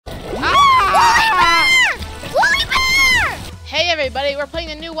Wobbly. We're playing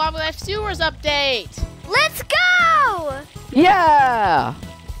the new Wobbly Life Sewers update. Let's go! Yeah.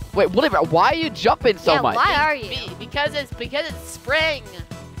 Wait, why are you jumping so much? Why are you? Because it's spring.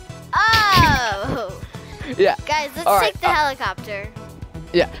 Oh. Yeah. Guys, let's All take right, the helicopter.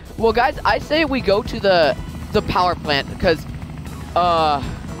 Yeah. Well, guys, I say we go to the power plant because,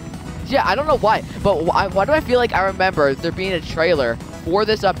 yeah, I don't know why, but why do I feel like I remember there being a trailer for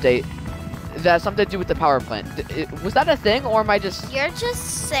this update that has something to do with the power plant? Was that a thing, or am I just? You're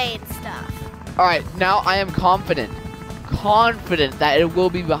just saying stuff. All right, now I am confident that it will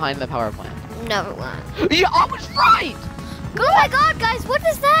be behind the power plant. No, it won't. Yeah, I was right. Oh my God, guys, what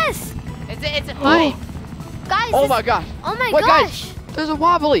is this? It's a pipe. Guys, Oh my gosh. Oh my Wait, gosh. guys, there's a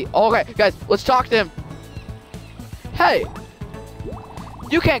Wobbly. Okay, guys, let's talk to him. Hey,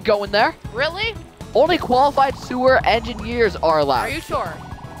 you can't go in there. Really? Only qualified sewer engineers are allowed. Are you sure?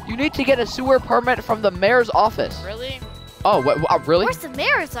 You need to get a sewer permit from the mayor's office. Really? Oh, really? Where's the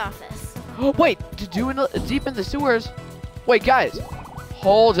mayor's office? Wait, deep in the sewers? Wait, guys,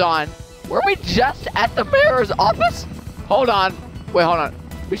 hold on. Were we just at the mayor's office? Hold on. Wait, hold on.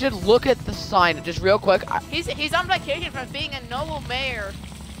 We should look at the sign just real quick. He's on vacation from being a noble mayor.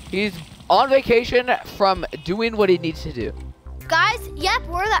 He's on vacation from doing what he needs to do. Guys, yep,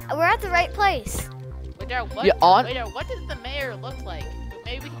 we're at the right place. Wait, what? Yeah, on. Wait, what does the mayor look like?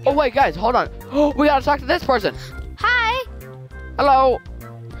 Maybe we can Oh wait, guys, hold on. We gotta talk to this person. Hi. Hello.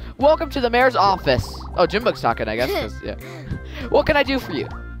 Welcome to the mayor's office. Oh, Jimbug's talking, I guess. 'Cause, yeah. What can I do for you?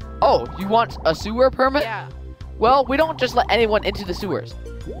 Oh, you want a sewer permit? Yeah. Well, we don't just let anyone into the sewers.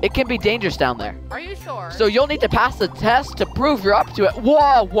 It can be dangerous down there. Are you sure? So you'll need to pass the test to prove you're up to it.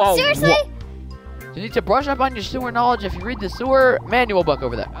 Whoa. Seriously? Whoa. You need to brush up on your sewer knowledge if you read the sewer manual book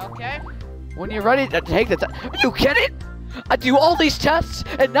over there. Okay. When you're ready to take the test. Are you kidding? I do all these tests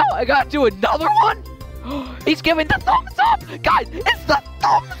and now I gotta do another one? He's giving the thumbs up! Guys, it's the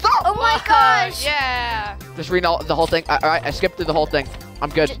thumbs up! Oh my gosh. Yeah. Just read the whole thing. Alright, I skipped through the whole thing. I'm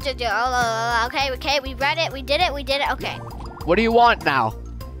good. Okay, we did it, okay. What do you want now?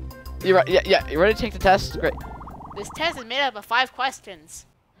 You ready to take the test? Great. This test is made up of 5 questions.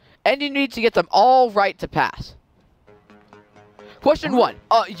 And you need to get them all right to pass. Question 1.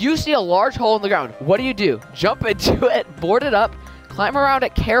 You see a large hole in the ground. What do? Jump into it, board it up, climb around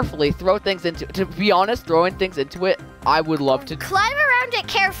it carefully, throw things into it. To be honest, throwing things into it, I would love to. Climb around it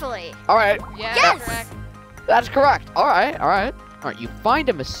carefully. Alright. Yeah. Yes. Correct. That's correct. Alright. Alright, you find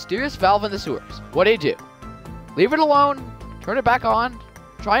a mysterious valve in the sewers. What do? Leave it alone, turn it back on,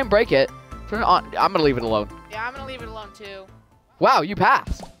 try and break it, turn it on. I'm gonna leave it alone. Yeah, I'm gonna leave it alone too. Wow, you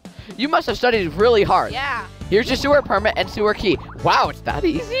passed. You must have studied really hard. Yeah. Here's your sewer permit and sewer key. Wow, it's that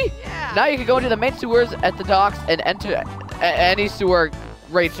easy? Yeah. Now you can go into the main sewers at the docks and enter any sewer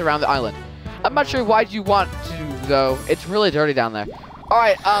rates around the island. I'm not sure why you want to, though. It's really dirty down there. All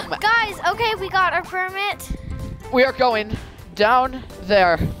right, Guys, okay, we got our permit. we are going down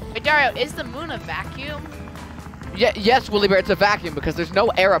there. Wait, Dario, is the moon a vacuum? Yes, Willy Bear, it's a vacuum because there's no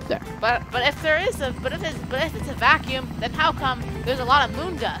air up there. But if it's a vacuum, then how come there's a lot of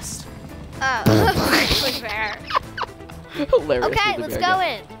moon dust? Really fair. Hilarious. Okay, Willy let's Bear go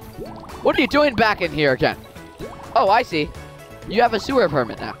again. in. What are you doing back in here again? Oh, I see. You have a sewer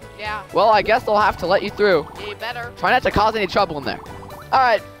permit now. Yeah. Well, I guess they'll have to let you through. Yeah, you better. Try not to cause any trouble in there. All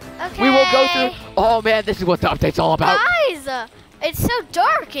right. Okay. We will go through. Oh man, this is what the update's all about. Guys, it's so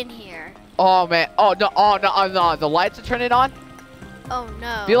dark in here. Oh man. Oh no. The lights are turning on. Oh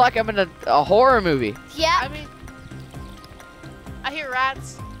no. Feel like I'm in a horror movie. Yeah. I mean, I hear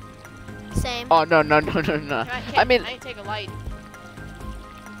rats. Same. Oh no. Can I mean, need to take a light.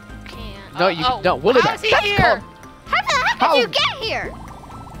 Can't. no, you don't. Willy Bear. How's he That's here? called- How did you get here?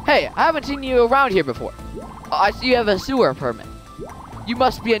 Hey, I haven't seen you around here before. I see you have a sewer permit. You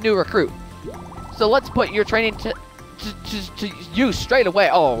must be a new recruit. So let's put your training to use straight away.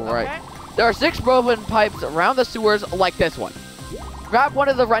 Oh, right. Okay. There are 6 broken pipes around the sewers like this one. Grab one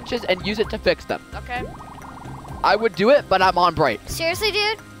of the wrenches and use it to fix them. Okay. I would do it, but I'm on break. Seriously,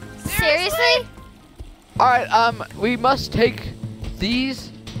 dude? Seriously? All right, we must take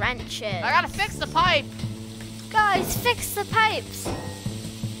these. Wrenches. I gotta fix the pipe. Guys, fix the pipes.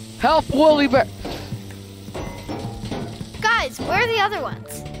 Help Woolly Bear. Guys, where are the other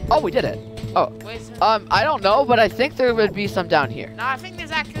ones? Oh, we did it. Oh, Wait, so, I don't know, but I think there would be some down here. no, I think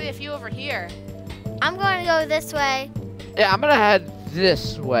there's actually a few over here. I'm going to go this way. Yeah, I'm gonna head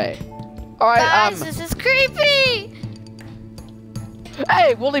this way. All right, Guys, this is creepy.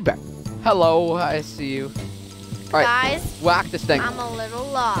 Hey, Woolly Bear. Hello, I see you. All right, Guys, whack this thing. I'm a little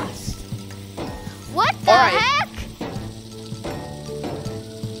lost. What the All right. heck?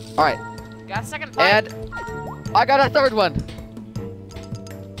 All right, Got a second pipe. and I got a third one.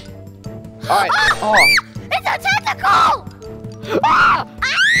 All right. Oh. It's a tentacle! Ah!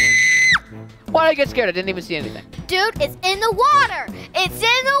 Why did I get scared? I didn't even see anything. Dude, it's in the water! It's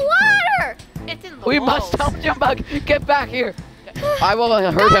in the water! It's in the We walls. must help Junebug. Get back here. I will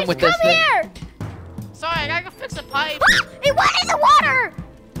hurt him with this come thing. here! Sorry, I gotta go fix a pipe. It went in the water!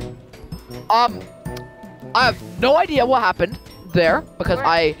 I have no idea what happened there because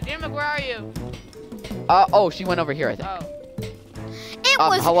Junebug, where are you? oh, she went over here, I think. Oh. It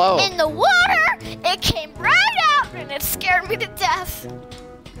was hello. in the water! It came right out and it scared me to death.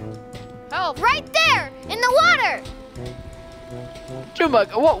 Help. Right there! In the water! Junebug,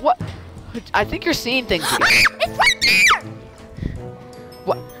 what? I think you're seeing things again. It's right there!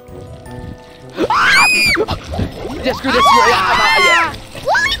 What? Yeah, screw this. Yeah, yeah.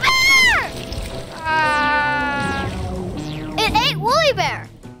 Woolly bear! Ah. It ate Woolly bear.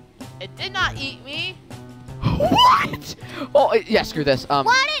 It did not eat me. What? Oh, yeah, screw this.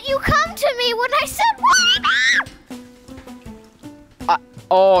 Why didn't you come to me when I said Woolly bear?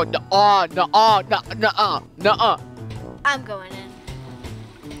 Oh, no, no. I'm going in.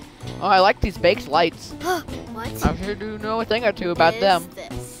 Oh, I like these baked lights. What? I sure do know a thing or two about is them.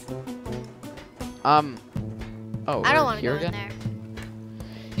 This? Oh, I don't want to here go in again?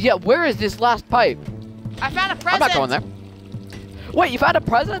 there. Yeah, where is this last pipe? I found a I'm present. not going there. Wait, you found a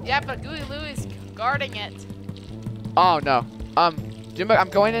present? Yeah, but Gooey Louie's guarding it. Oh no. Junebug, I'm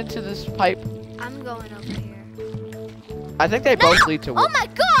going into this pipe. I'm going over here. I think they both lead to. Oh my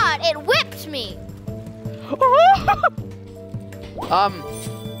god! It whipped me.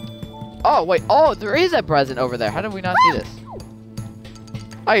 Oh wait. Oh, there is a present over there. How did we not see this?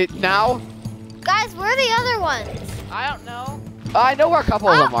 Alright, now. Guys, where are the other ones? I don't know. I know where a couple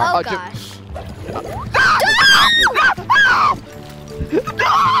of them are. Oh gosh.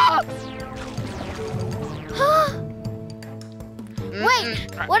 Wait,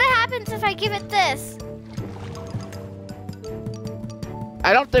 what happens if I give it this?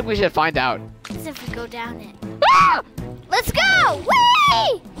 I don't think we should find out. As if we go down it. Let's go!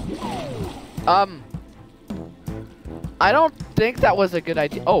 Whee! I don't think that was a good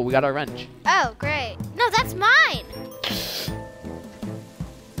idea. Oh, we got our wrench. Oh, great. No, that's mine.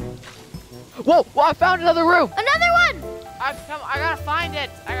 Whoa! Well, I found another room. Another one. I gotta find it.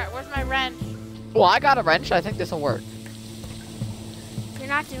 Where's my wrench? Well, I got a wrench. I think this will work. You're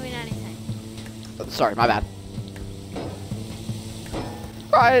not doing anything. Sorry, my bad.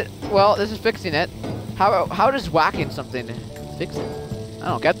 Alright, well, this is fixing it. How does whacking something fix it? I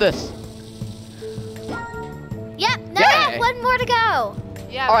don't get this. Yep, no, Yay. one more to go.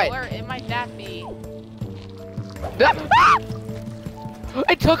 Yeah, All but right. where it might that be?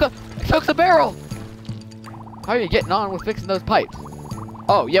 It took the barrel. How are you getting on with fixing those pipes?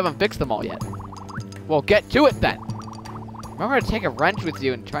 Oh, you haven't fixed them all yet. Well, get to it then. Remember to take a wrench with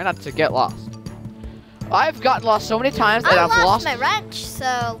you and try not to get lost. I've gotten lost so many times that I I've lost lost. my wrench,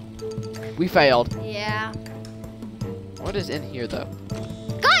 so We failed. yeah. What is in here though?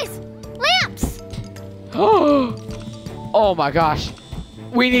 Guys, lamps. Oh my gosh.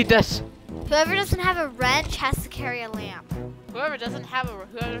 We need this. Whoever doesn't have a wrench has to carry a lamp. Whoever doesn't have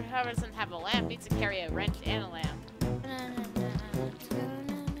a lamp needs to carry a wrench and a lamp.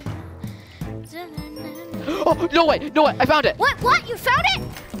 Oh, no way, I found it. What? You found it?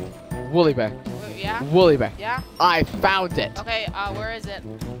 Woolly bear. Yeah. Woolly bear. Yeah. I found it. Okay. Where is it?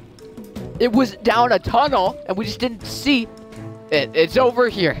 It was down a tunnel and we just didn't see it. It's over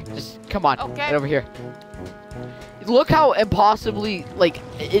here. Just come on. Okay. Get over here. Look how impossibly, like,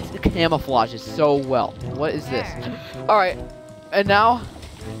 it camouflages so well. What is this? All right. And now,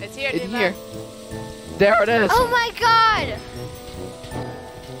 It's here. in Junebug. here. There it is. Oh my god!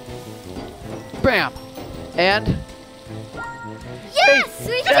 Bam. And, Yes,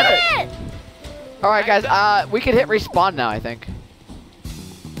 we did did it! all right, guys. We can hit respawn now, I think.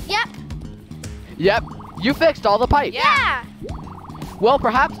 Yep. Yep. You fixed all the pipes. Yeah. Well,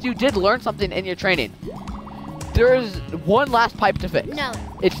 perhaps you did learn something in your training. There's one last pipe to fix. No.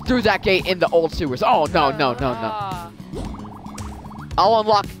 It's through that gate in the old sewers. Oh, no. Ah. I'll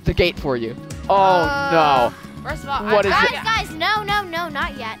unlock the gate for you. Oh, no. First of all, What is it? Guys, no,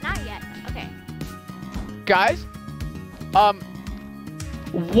 not yet. Okay. Guys?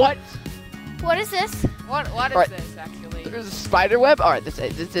 What? What is this? What is Alright. this actually? There's a spider web? Alright, this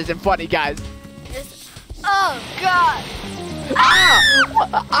isn't funny, guys. Oh god! Ah!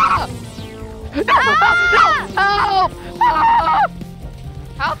 Ah! No! Ah! No! Ah!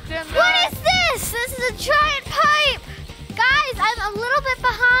 Help him! What is this? This is a giant pipe! Guys, I'm a little bit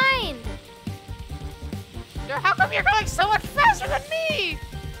behind. How come you're going so much faster than me?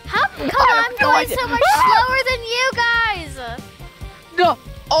 How come I have I'm no going idea. so much Ah! slower than you guys? No!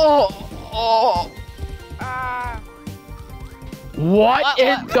 Oh! Oh. What What?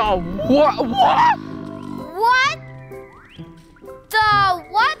 in the what?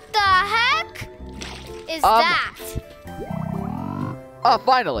 What the heck is that?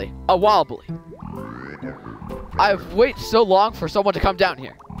 Finally, a Wobbly. I've waited so long for someone to come down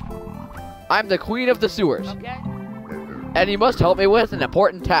here. I'm the queen of the sewers, Okay. and you must help me with an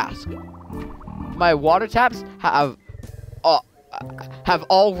important task. My water taps have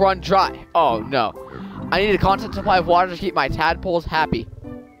all run dry. Oh no. I need a constant supply of water to keep my tadpoles happy.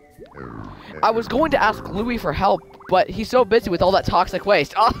 I was going to ask Louie for help, but he's so busy with all that toxic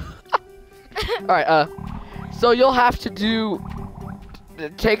waste. Alright, so you'll have to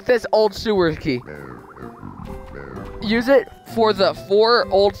take this old sewer key. Use it for the 4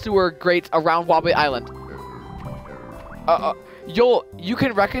 old sewer grates around Wobbly Island. You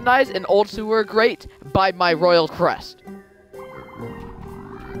can recognize an old sewer grate by my royal crest.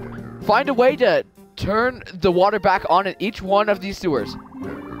 Find a way to turn the water back on in each one of these sewers.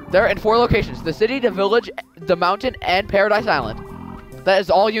 They're in 4 locations: the city, the village, the mountain, and Paradise Island. That is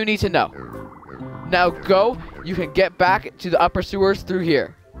all you need to know. Now go. You can get back to the upper sewers through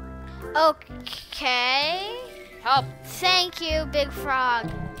here. Okay. Help. Thank you, Big Frog.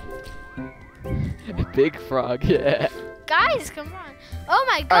 Big frog, yeah. Guys, come on. Oh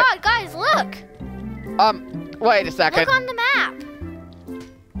my God, guys, look. Wait a second. Look on the map.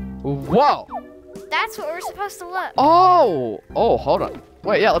 Whoa. That's what we're supposed to look. Oh, hold on.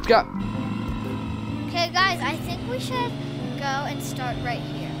 Wait, yeah, let's go. Okay, guys, I think we should go and start right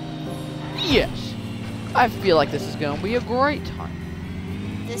here. Yes. I feel like this is going to be a great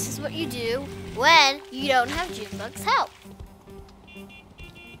time. This is what you do when you don't have Junebug's help.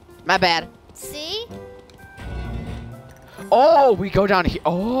 My bad. See? Oh, we go down here.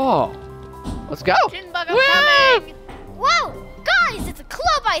 Oh. Let's go. Junebug, I'm coming. Whoa! Guys, it's a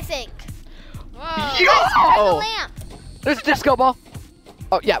club, I think. Whoa. Yo! Turn the lamp. There's a disco ball.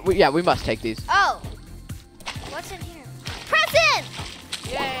 Oh, yeah, we must take these. Oh. What's in here? Present!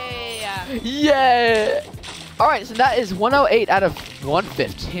 Yay. Yeah. All right, so that is 108 out of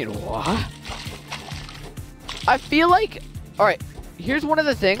 115. What? I feel like, all right, here's one of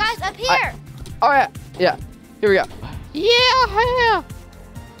the things. Guys, up here. All right, yeah. Here we go. Yeah.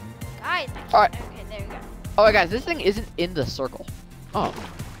 Guys, All right. okay, there we go. Oh, guys, this thing isn't in the circle. Oh.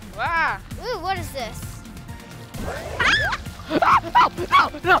 Wow. Ooh, what is this?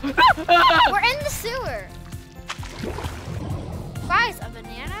 No. We're in the sewer. Guys, a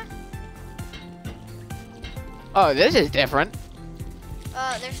banana? Oh, this is different.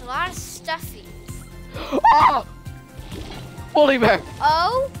 There's a lot of stuffies. Oh! Woolly bear.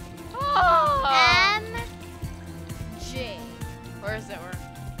 O Oh. M G. Where is it? Where?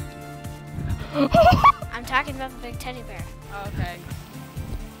 I'm talking about the big teddy bear. Oh, okay.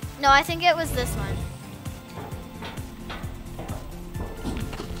 No, I think it was this one.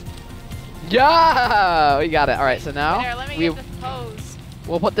 Yeah, we got it. All right, so now Here, let me get the hose.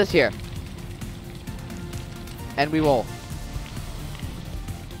 we'll put this here, and we will.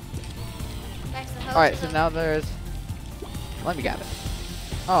 Guys, the hose All right, is so over. now there's. Let me get it.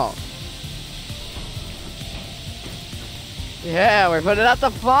 Oh. Yeah, we're putting out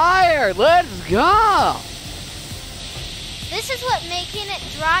the fire. Let's go. This is what making it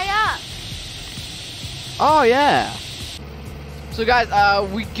dry up. Oh yeah. So guys,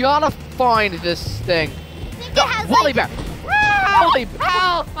 we gotta find this thing. I think No, it has Woolly like, bear. Woolly bear.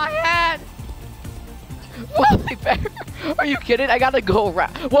 Help! My head! Woolly bear. Are you kidding? I gotta go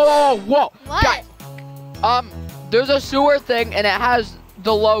around. Whoa. What? Guys, there's a sewer thing and it has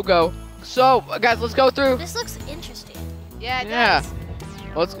the logo. So guys, let's go through. This looks interesting. Yeah, it Yeah. does.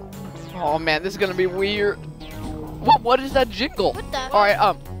 Let's. Oh man, this is gonna be weird. What is that jingle? What the? All right,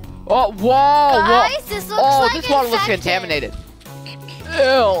 Oh, whoa. Guys, this looks Oh, like this one was infected. contaminated.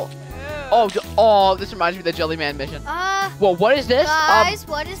 Ew. Oh, this reminds me of the Jellyman mission. Whoa, what is this? Guys,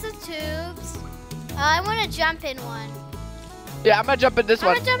 what is the tubes? I want to jump in one. Yeah, I'm gonna jump in this I'm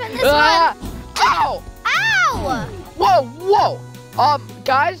one. gonna jump in this Ah! Ow! Ow! Whoa.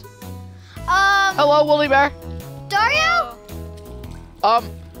 Guys. Hello, Woolly Bear. Dario? Um,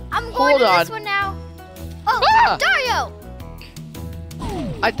 I'm going hold to on. this one now. Oh, Ah! Dario!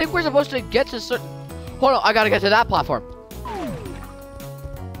 I think we're supposed to get to certain. Hold on, I gotta get to that platform.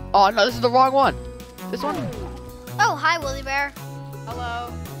 Oh no, this is the wrong one. This one? Oh, hi, Woolly Bear.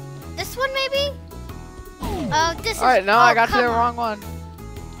 Hello. This one, maybe? Oh, this is... All right, no, oh, I got to come the on. wrong one.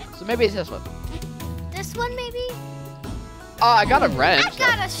 So maybe it's this one. This one, maybe? Oh, I got a wrench. I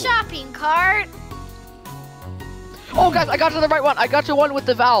got a shopping cart. Oh, guys, I got to the right one. I got to one with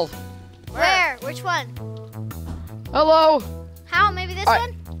the valve. Where? Which one? Hello. How? Maybe this All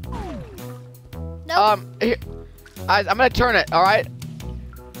right. one? Nope. Here, guys, I'm gonna turn it. All right.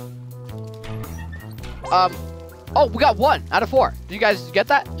 Oh, we got 1 out of 4. Do you guys get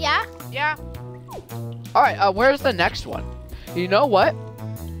that? Yeah. Yeah. All right. Where's the next one? You know what?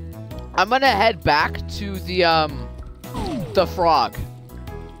 I'm gonna head back to the frog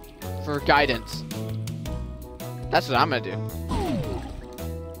for guidance. That's what I'm gonna do.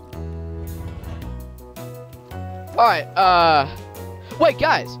 All right. Wait,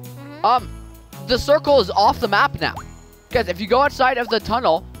 guys. The circle is off the map now. Guys, if you go outside of the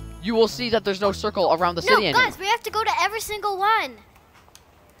tunnel, you will see that there's no circle around the city anymore. Guys, we have to go to every single one.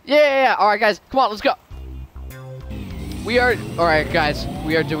 Yeah. All right, guys. Come on, let's go. All right, guys.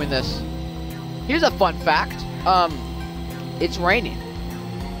 We are doing this. Here's a fun fact. It's raining.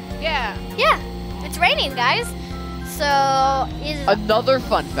 Yeah. Yeah, it's raining, guys. So, Another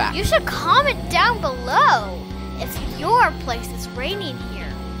fun fact. you should comment down below if your place is raining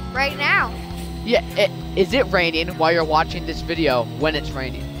here right now. Yeah, is it raining while you're watching this video when it's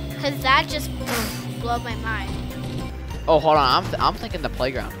raining? Because that just blew my mind. Oh, hold on. I'm thinking the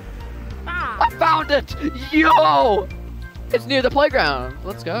playground. Ah, I found it! Yo! It's near the playground.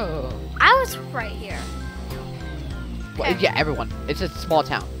 Let's go. I was right here. Well, yeah, everyone. It's a small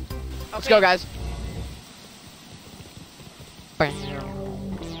town. Let's Okay. go, guys.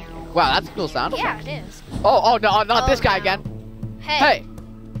 Wow, that's a cool sound Yeah, effect. it is. Oh, no, not this guy no. again. Hey. Hey,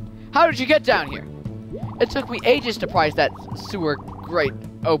 how did you get down here? It took me ages to prise that sewer grate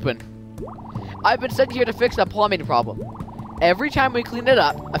open. I've been sent here to fix a plumbing problem. Every time we clean it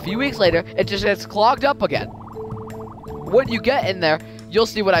up, a few weeks later, it just gets clogged up again. When you get in there, you'll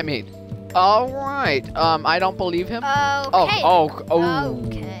see what I mean. All right. I don't believe him. Okay. Oh.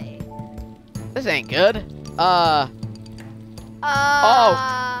 Okay. This ain't good.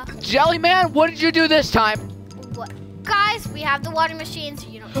 Jellyman, what did you do this time? What? Guys, we have the water machine, so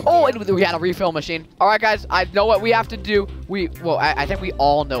you don't. Oh, and we had a refill machine. All right, guys, I know what we have to do. I think we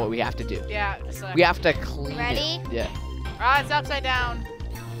all know what we have to do. Yeah. Just We have to clean Ready? it. Yeah. Ah, it's upside down.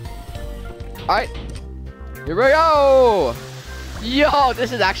 All right. Here we go. Yo,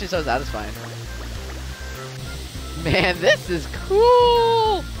 this is actually so satisfying. Man, this is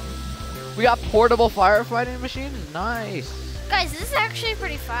cool. We got portable firefighting machines. Nice. Guys, this is actually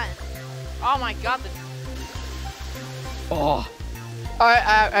pretty fun. Oh my God. Oh. All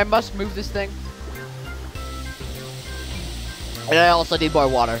right, I must move this thing. And I also need more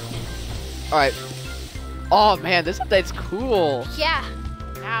water. All right. Oh man, this update's cool. Yeah.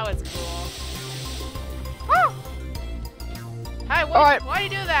 Now it's cool. Oh. Hi. All right. Why do you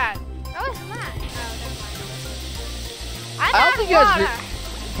do that? Oh, it's not. Oh, never mind. I don't think you guys.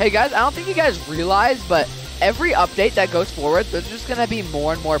 Hey guys, I don't think you guys realize, but every update that goes forward, there's just gonna be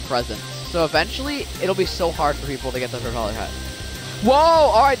more and more presents. So eventually, it'll be so hard for people to get the propeller hat. Whoa!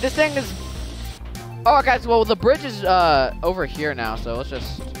 All right, this thing is. Oh, guys. Well, the bridge is over here now, so let's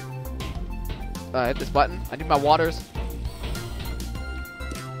just hit this button. I need my waters.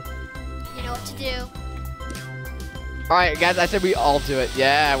 You know what to do. All right, guys. I said we all do it.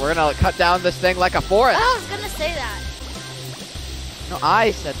 Yeah, we're gonna cut down this thing like a forest. Oh, I was gonna say that. No,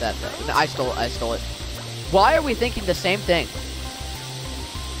 I said that. No, I stole it. Why are we thinking the same thing?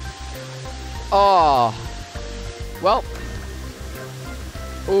 Oh. Well.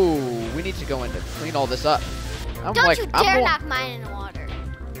 Ooh, we need to go in to clean all this up. Don't you dare knock mine in the water.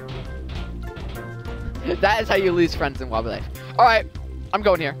 That is how you lose friends in Wobbly life. All right, I'm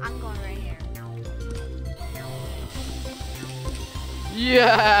going here. I'm going right here.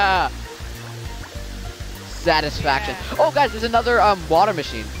 Yeah. Satisfaction. Yeah. Oh, guys, there's another water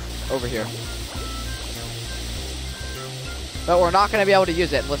machine over here. But we're not going to be able to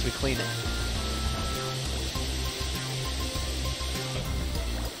use it unless we clean it.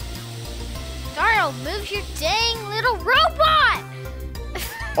 Daryl, move your dang little robot!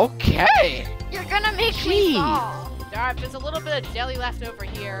 Okay. You're gonna make Jeez. me fall. Alright, there's a little bit of jelly left over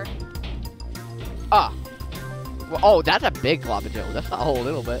here. Ah. Well, oh, that's a big glob of jelly. That's not a whole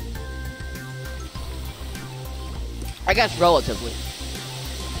little bit. I guess relatively.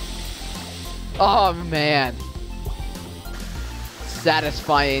 Oh, man.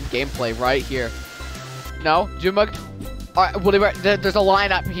 Satisfying gameplay right here. No? Jumug? Alright, well, there's a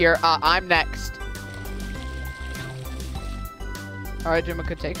lineup here. I'm next. Alright, Jumug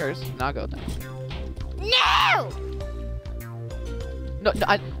could take hers. And I'll go then. No! No.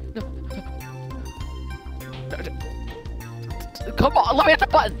 Come on, let me hit the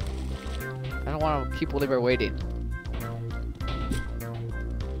button. I don't want to keep Oliver waiting.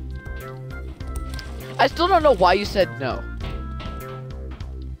 I still don't know why you said no.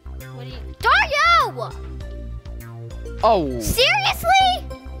 What do you... Dario! Oh. Seriously?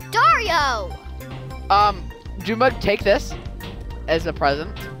 Dario! Juma, take this as a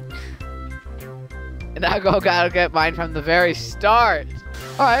present. And I gotta get mine from the very start.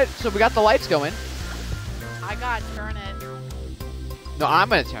 Alright, so we got the lights going. I gotta turn it. No, I'm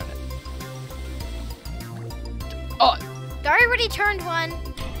gonna turn it. Oh, Dari already turned one.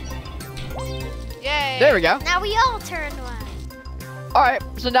 Yay. there we go. Now we all turned one. Alright,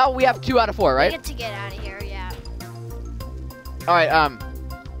 so now we have 2 out of 4, We right? get to get out of here, yeah. Alright,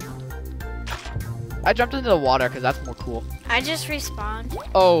 I jumped into the water because that's more cool. I just respawned.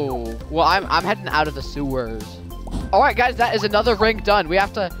 Oh, well, I'm heading out of the sewers. Alright, guys, that is another ring done. We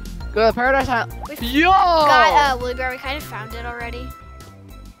have to go to the Paradise Island. Yo! Woolly Bear, we kind of found it already.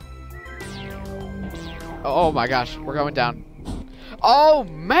 Oh my gosh, we're going down. Oh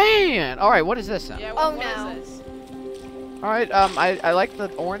man! Alright, what is this then? Yeah, Oh, what no. is this? Alright, I like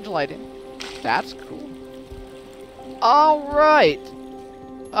the orange lighting. That's cool. Alright.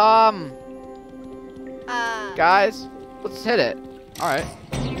 Guys, let's hit it. Alright.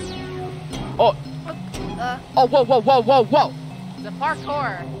 Oh. Oh, whoa, whoa, whoa, whoa, whoa. The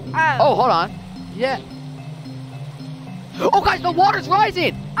parkour. Oh, hold on. Yeah. Oh, guys, the water's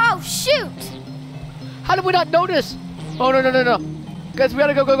rising. Oh, shoot! How did we not notice? Oh, no, no, no, no. Guys, we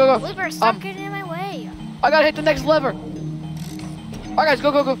gotta go, go, go, go. Woolly Bear, stop getting in my way. I gotta hit the next lever. Alright, guys,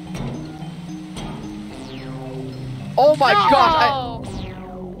 go, go, go. Oh my gosh.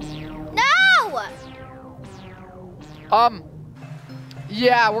 No!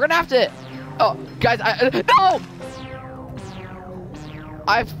 Yeah, we're gonna have to. Oh, guys, no!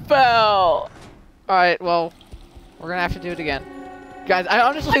 I fell. Alright, well, we're gonna have to do it again. Guys, I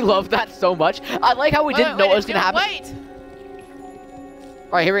honestly love that so much. I like how we didn't know what was gonna happen. Wait.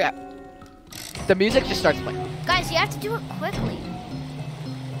 Alright, here we go. The music just starts playing. Guys, you have to do it quickly.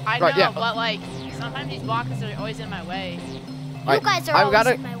 I know, Right, yeah. but like, sometimes these blocks are always in my way. You guys are always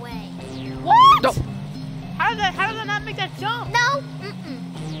in my way. What? No. How did I not make that jump? No.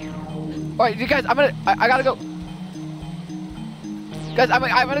 Alright, you guys, I gotta go. Guys, I'm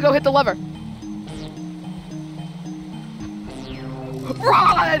gonna go hit the lever.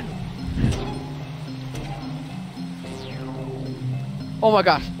 Run! Oh my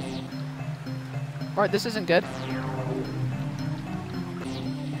gosh. Alright, this isn't good.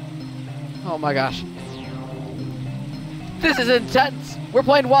 Oh my gosh. This is intense. We're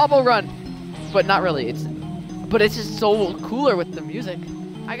playing Wobble Run. But not really. But it's just so cooler with the music.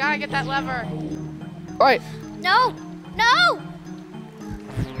 I gotta get that lever. Alright. No. No.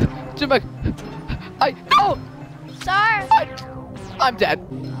 Jimmy. No! Sorry. I'm dead.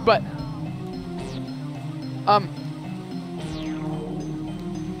 But.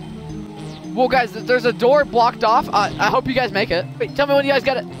 Well, guys, there's a door blocked off. I hope you guys make it. Wait, tell me when you guys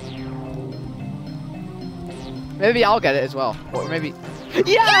get it. Maybe I'll get it as well. Or maybe. Yeah!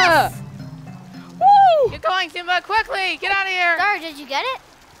 Yes! Woo! Get going, Toonbug, quickly! Get out of here! Sorry, did you get it?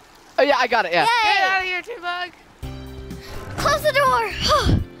 Oh, yeah, I got it, yeah. Yay! Get out of here, Toonbug! Close the door.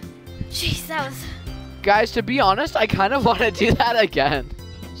 Jeez, that was. Guys, to be honest, I kind of want to do that again.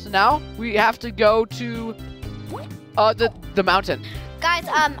 So now we have to go to the mountain. Guys,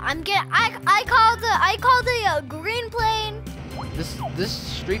 I called the green plane. This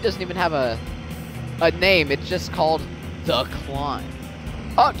street doesn't even have a name. It's just called The Climb.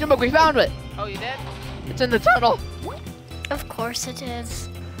 Oh, Jimbo, we found it. Oh, you did? It's in the tunnel. Of course it is.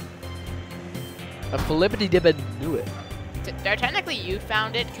 A flippity dibbin knew it. Technically, you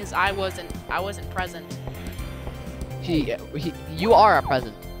found it because I wasn't present. You are a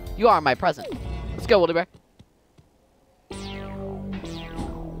present. You are my present. Let's go, Woody Bear.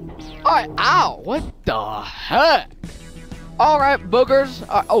 Alright, ow! What the heck? Alright, boogers.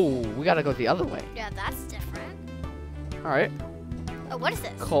 Oh, we gotta go the other way. Yeah, that's different. Alright. Oh, what is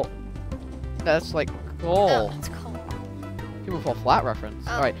this? Coal. That's like coal. Oh, it's coal. Give me a full flat reference.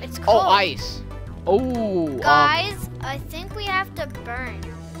 Oh, Alright. it's coal. Oh, ice. Oh. Guys, I think we have to burn.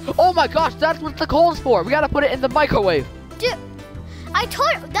 Oh my gosh, that's what the coal's for. We gotta put it in the microwave. Dude, I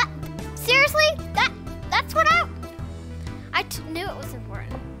told you that. Seriously, that's what I knew it was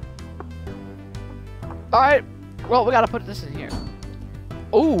important. Alright. Well, we gotta put this in here.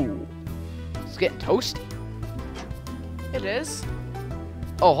 Ooh. It's getting toasty. It is.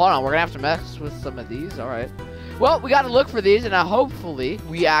 Oh, hold on. We're gonna have to mess with some of these. Alright. Well, we gotta look for these, and hopefully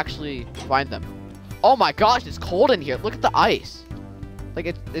we actually find them. Oh my gosh, it's cold in here. Look at the ice. Like,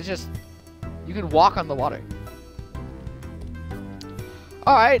 it's just... You can walk on the water.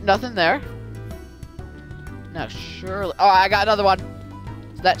 Alright, nothing there. Now, surely... Oh, I got another one.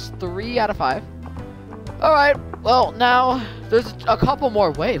 So that's 3 out of 5. Alright, well, now there's a couple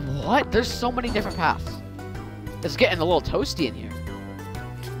more. Wait, what? There's so many different paths. It's getting a little toasty in here.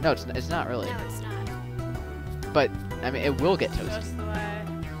 No, it's not really. No, it's not. but I mean, it will get toasted. Just the way.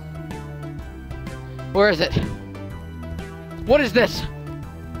 Where is it? What is this?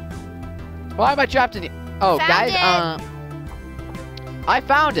 Why am I trapped in here? Oh, Found guys, it. I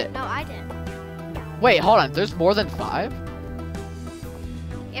found it. No, I didn't. Wait, hold on. There's more than 5?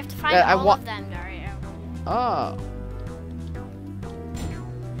 You have to find Yeah, I all wa- of them, Dario. Oh.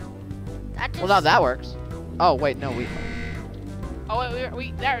 That just, Well, now that works. Oh, wait, no, we... Oh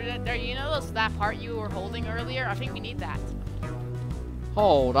wait, there. You know that part you were holding earlier? I think we need that.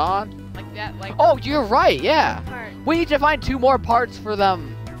 Hold on. Like that, like Oh, you're right, yeah. part. We need to find 2 more parts for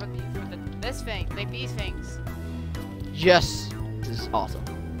them. for this thing, like these things. Yes. This is awesome.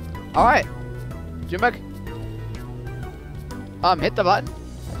 All right. Jimek. Hit the button,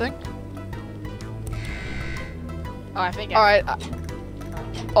 I think. Oh, I think. All right.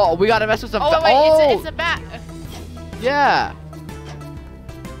 Oh, we gotta mess with some... Oh wait, oh, it's a bat. yeah.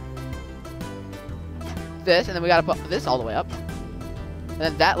 This, and then we gotta put this all the way up. And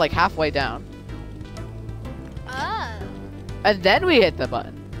then that, like, halfway down. Oh. And then we hit the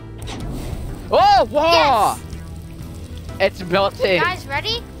button. Oh, whoa! Yes. It's melting. Guys,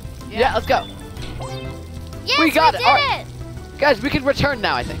 ready? Yeah, let's go. Yes, We got it. did All right. it. Guys, we can return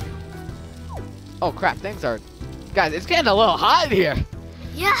now, I think. Oh, crap. Things are... Guys, it's getting a little hot in here.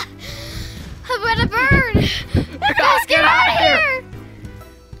 Yeah. I'm gonna burn. Guys, Let's get out of here.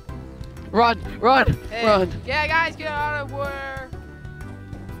 Run, run, Hey, run. Yeah, guys, get out of where.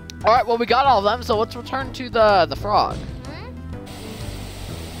 All right, well, we got all of them, so let's return to the frog. Hmm?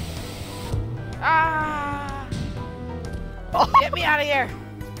 Ah! Oh. Get me out of here.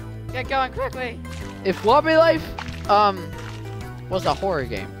 Get going quickly. If Wobbly Life, was a horror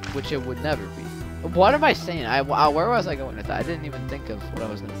game, which it would never be. What am I saying? Where was I going with that? I didn't even think of what I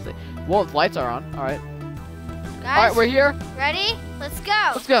was gonna say. Well, the lights are on. All right. Guys, All right, we're here. ready? Let's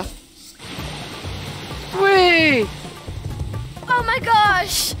go. Let's go. Whee! Oh my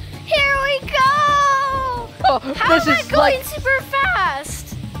gosh. Here we go. Oh, How this am I is going like super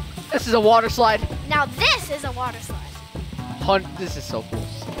fast? this is a water slide. Now this is a water slide. This is so cool.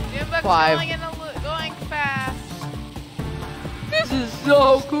 Jimbo's 5. going fast. This is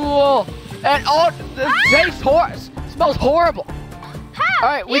so cool. And oh, the taste smells horrible. How? All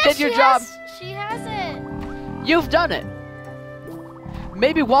right, we Yes, did your job. She has it. You've done it.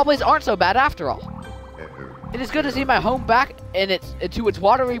 Maybe Wobblies aren't so bad after all. It is good to see my home back to its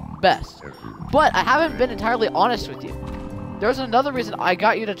watery best. But I haven't been entirely honest with you. There's another reason I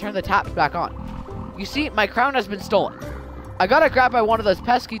got you to turn the taps back on. You see, my crown has been stolen. I got grabbed by one of those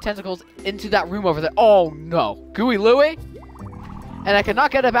pesky tentacles into that room over there. Oh no, Gooey Louie? And I cannot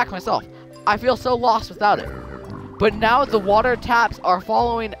get it back myself. I feel so lost without it. But now the water taps are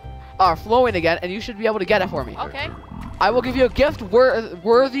flowing again, and you should be able to get it for me. Okay. I will give you a gift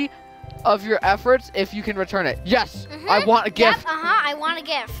worthy of your efforts if you can return it. Yes, I want a gift. Yep, I want a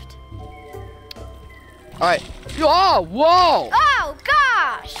gift. All right. Oh, whoa. Oh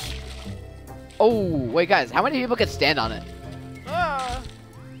gosh. Oh, wait, guys. How many people can stand on it? Oh.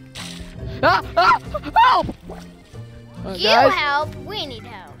 Help! You guys, help. We need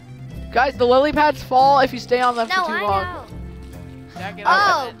help. guys, the lily pads fall if you stay on them No, for too I long. know. Jack it Oh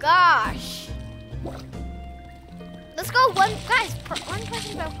out. gosh. Let's go one person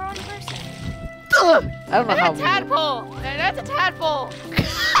go for one person. Ugh, I don't know how. That's a tadpole. That's a tadpole.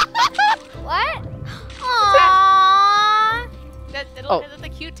 What? Aww. That's the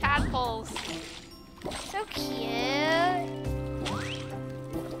cute tadpoles. So cute.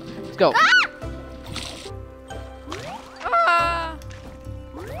 Let's go. Ah.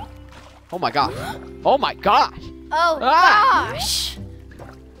 Oh my gosh. Oh my gosh. Oh Ah. gosh.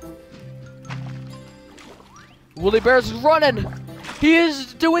 Woolly Bear's running. He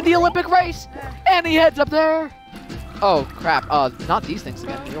is doing the Olympic race, and he heads up there. Oh crap. Not these things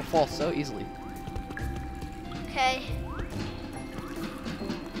again. You'll fall so easily. Okay.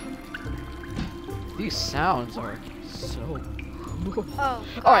 These sounds are so. Oh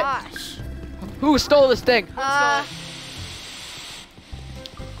All right. gosh. Who stole this thing? Uh,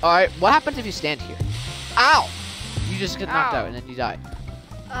 All right. What happens if you stand here? Ow! You just get knocked Ow. out and then you die.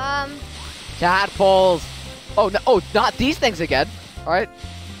 Tadpoles. Oh no! Oh, not these things again. All right.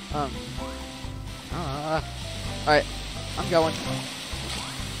 All right. I'm going.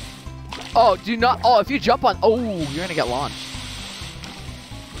 Oh, do not. Oh, if you jump on. Oh, you're gonna get launched.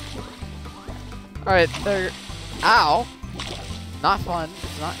 All right. There. Ow. Not fun.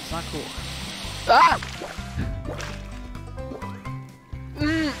 It's not cool. Ah!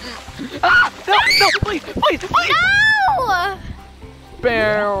 Ah! No! No! Please! Please! Please! no!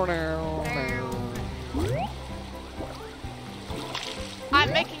 Bow, now, now.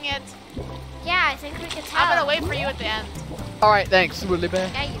 I'm making it. Yeah, I think we can tell. I'm gonna wait for you at the end. All right, thanks, Woodley Bear.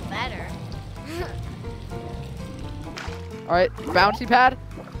 Yeah, you better. All right, bouncy pad.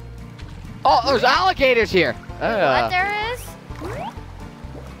 Oh, there's alligators here. What there is?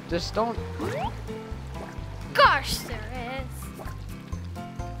 Just don't. Gosh, there is.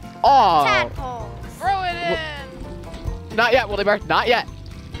 Oh. Tadpoles. Throw it in. Not yet, Woodley Bear. Not yet.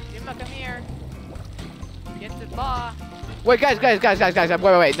 Jimbo, come here. Get the ball. Wait, guys. Wait.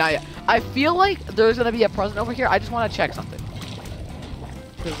 Not yet. I feel like there's gonna be a present over here. I just want to check something.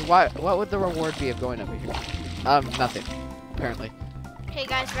 Because what would the reward be of going over here? Nothing. Apparently. Okay,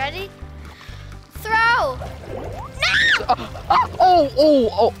 guys, ready? Throw.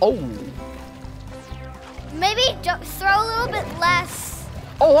 Oh. Maybe throw a little bit less.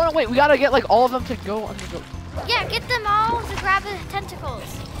 Oh, hold on, wait. We gotta get like all of them to go under the. Yeah, get them all to grab the tentacles.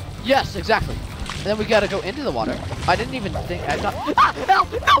 Yes, exactly. And then we gotta go into the water. I didn't even think. I thought. Ah, no.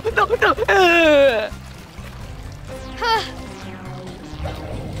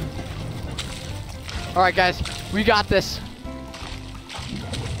 All right, guys. We got this.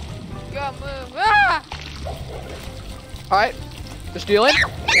 Go move. Ah! All right. They're stealing.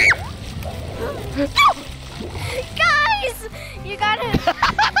 Guys, you gotta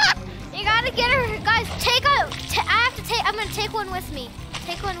get her. Guys, I'm gonna take one with me.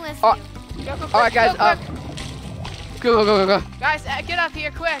 Take one with Oh. you. Go, All right, guys. Go. Go. Guys, get up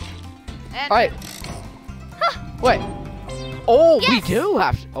here quick. And All right. Wait. Oh, we Yes. do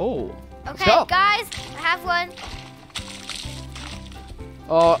have. Oh. Okay, go. guys, I have one.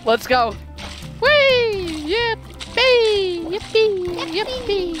 Oh, let's go. Whee! Yippee!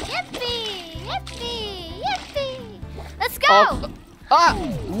 Yippee! Let's go. Oh. Ah. Ooh.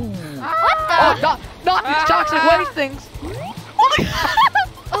 What the? Oh, not these toxic waste things.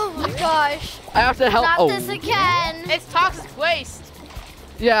 Oh my gosh! I have to help. Not Oh. this again. It's toxic waste.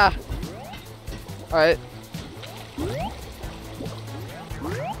 Yeah. All right.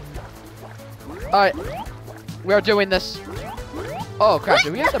 All right. We are doing this. Oh crap!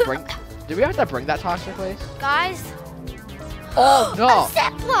 Do we have to bring that toxic waste? Guys. Oh no! A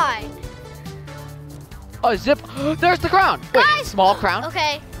zip line. Oh, zip. There's the crown. Wait, Guys. small crown.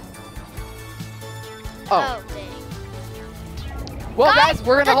 Okay. Oh. Dang. Well, guys,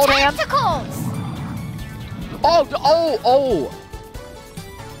 we're gonna hold hands. Tentacles. Oh.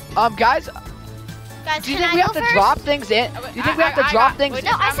 Guys, Guys, do you can think I we go have to first? drop things in? Do you think we have to drop things? wait,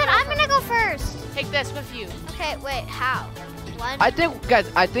 No, I I'm said gonna I'm go gonna go first. Take this with you. Okay, wait, how? One. I think, guys,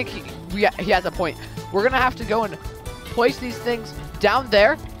 he has a point. We're gonna have to go and place these things down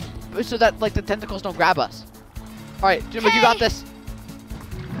there, so that like the tentacles don't grab us. All right, Jimmy, you got Okay. this.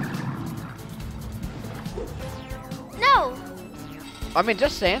 No. I mean,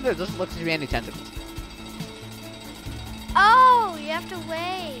 just saying, there doesn't look to be any tentacles. Oh, you have to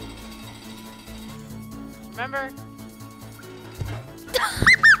wait. Remember?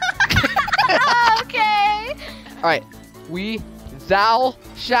 Okay. All right, thou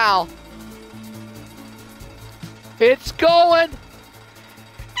shall. It's going.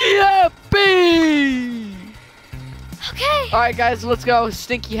 Yippee! Okay. All right, guys, let's go.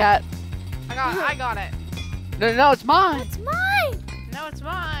 Stinky hat. I got it. No, it's mine. It's mine. No, it's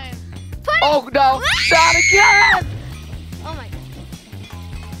mine. Put it. Oh no, not again! Oh my.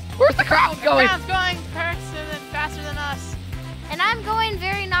 Where's the crowd going? Crown's going faster than us. And I'm going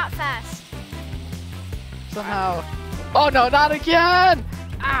very not fast. Somehow. Oh no, not again!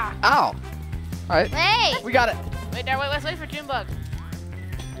 Ah! Ow. All right, Wait. we got it. Wait, there. Wait. Let's wait for Junebug.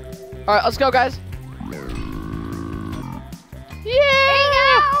 All right, let's go, guys. There you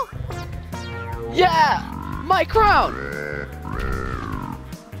go. Yeah, my crown.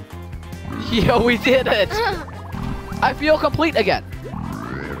 Yeah, we did it. I feel complete again.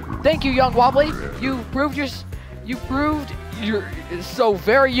 Thank you, young Wobbly. You proved you're so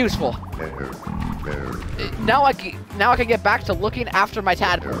very useful. Now I can get back to looking after my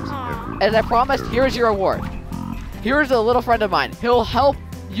tadpoles. Aw. As I promised, here is your reward. Here is a little friend of mine. He'll help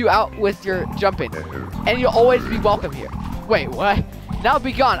you out with your jumping, and you'll always be welcome here. Wait, what? Now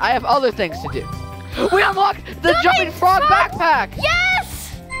be gone. I have other things to do. We unlocked the jumping frog backpack.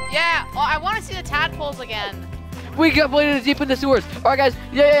 Yes. Yeah. Oh, I want to see the tadpoles again. We completed it deep in the sewers. All right, guys.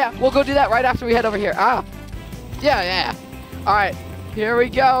 Yeah. We'll go do that right after we head over here. Ah. Yeah. All right. Here we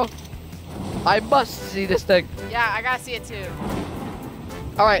go. I must see this thing. Yeah, I gotta see it too.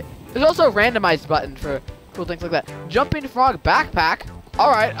 All right. There's also a randomized button for cool things like that. Jumping frog backpack.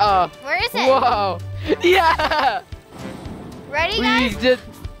 All right. Where is it? Whoa. Yeah. Ready, We guys? did.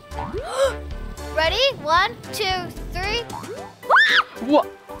 Ready? 1, 2, 3.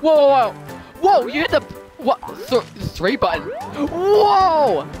 Whoa. You hit the what? 3 button.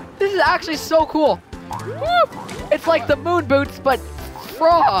 Whoa. This is actually so cool. Woo! It's like the moon boots, but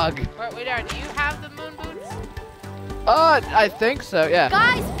frog. Wait, do you have the moon boots? I think so, yeah.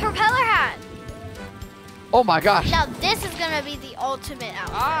 Guys, propeller hat. Oh my gosh. Now this is gonna be the ultimate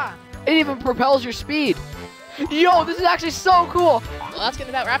outfit. Ah. It even propels your speed. Yo, this is actually so cool. Well, that's gonna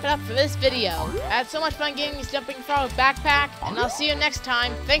about wrap it up for this video. I had so much fun getting this jumping frog backpack, and I'll see you next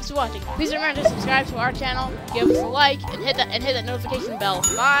time. Thanks for watching. Please remember to subscribe to our channel, give us a like, and hit that notification bell.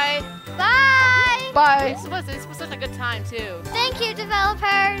 Bye. Bye. Bye. This was such a good time too. Thank you,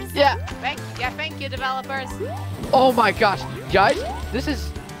 developers. Yeah. Thank you, developers. Oh my gosh. Guys, this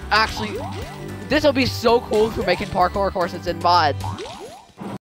will be so cool for making parkour courses in mods.